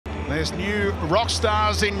There's new rock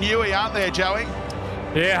stars in Newey, aren't there, Joey?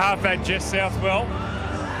 Yeah, halfback Jesse Southwell.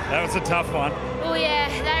 That was a tough one. Well, yeah,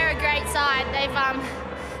 they're a great side.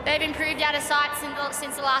 They've improved out of sight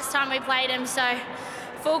since the last time we played them. So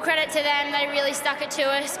full credit to them. They really stuck it to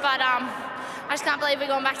us. But I just can't believe we're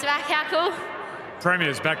going back to back. How cool!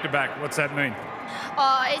 Premiers back to back. What's that mean?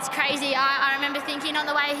 Oh, it's crazy. I remember thinking on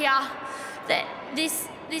the way here that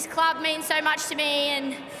this club means so much to me,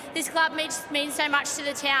 and this club means so much to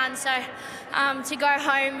the town. So to go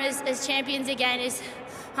home as champions again is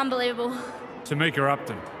unbelievable. Tamika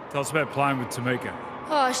Upton. Tell us about playing with Tamika.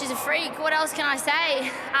 Oh, she's a freak. What else can I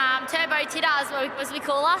say? Turbo Titter, as we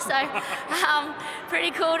call her. So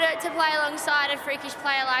pretty cool to play alongside a freakish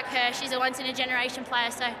player like her. She's a once-in-a-generation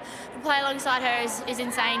player, so to play alongside her is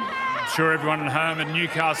insane. I'm sure everyone at home in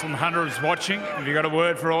Newcastle and Hunter is watching. Have you got a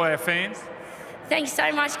word for all our fans? Thanks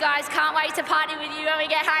so much, guys. Can't wait to party with you when we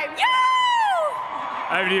get home.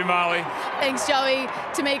 Yoo! Over to you, Marley. Thanks, Joey.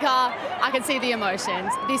 Tamika, I can see the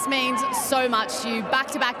emotions. This means so much to you.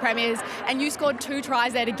 Back-to-back premiers, and you scored 2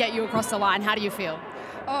 tries there to get you across the line. How do you feel?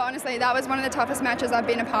 Oh, honestly, that was one of the toughest matches I've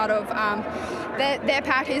been a part of. Their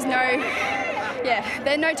pack is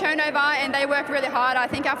they're no turnover, and they work really hard. I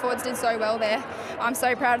think our forwards did so well there. I'm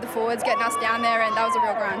so proud of the forwards getting us down there, and that was a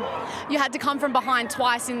real grind. You had to come from behind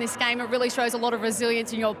twice in this game. It really shows a lot of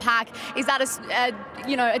resilience in your pack. Is that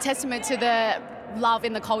a testament to the love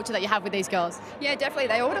in the culture that you have with these girls? Yeah, definitely.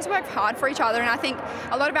 They all just work hard for each other, and I think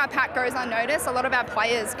a lot of our pack goes unnoticed. A lot of our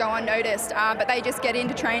players go unnoticed, but they just get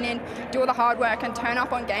into training, do all the hard work, and turn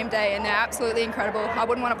up on game day, and they're absolutely incredible. I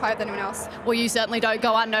wouldn't want to play with anyone else. Well, you certainly don't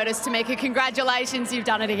go unnoticed, Tamika. Congratulations, you've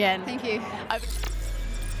done it again. Thank you.